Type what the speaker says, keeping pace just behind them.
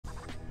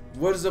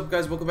What is up,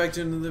 guys? Welcome back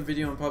to another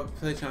video on Poppy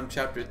Playtime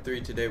Chapter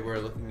 3. Today we're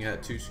looking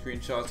at 2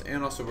 screenshots,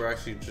 and also we're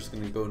actually just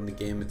going to go in the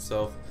game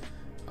itself.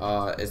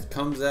 It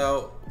comes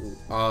out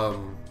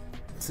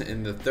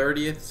in the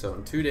 30th, so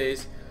in 2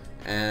 days,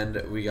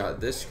 and we got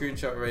this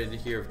screenshot right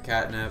here of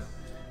Catnap,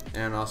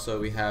 and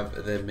also we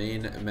have the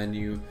main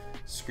menu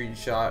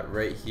screenshot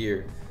right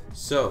here.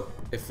 So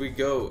if we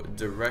go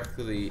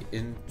directly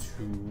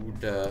into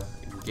the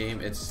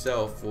game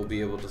itself, we'll be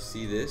able to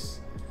see this.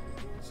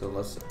 So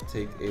let's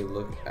take a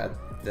look at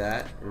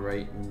that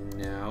right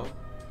now.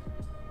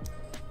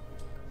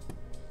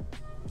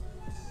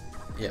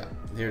 Yeah,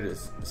 here it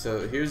is.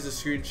 So here's the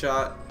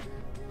screenshot.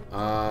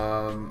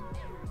 Not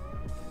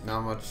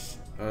much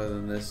other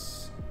than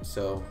this.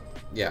 So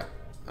yeah,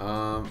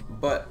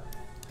 but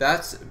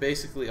that's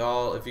basically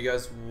all. If you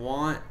guys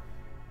want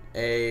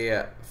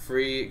a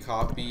free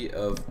copy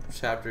of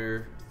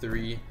Chapter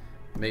 3,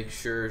 make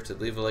sure to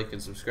leave a like and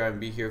subscribe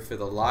and be here for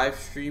the live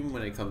stream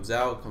when it comes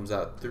out. It comes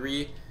out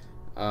 3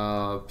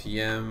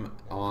 p.m.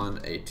 on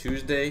a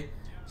Tuesday.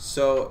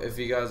 So if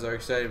you guys are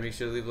excited, make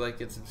sure to leave a like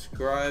and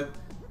subscribe.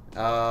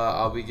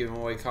 I'll be giving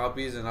away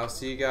copies, and I'll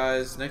see you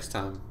guys next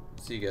time.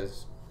 See you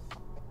guys.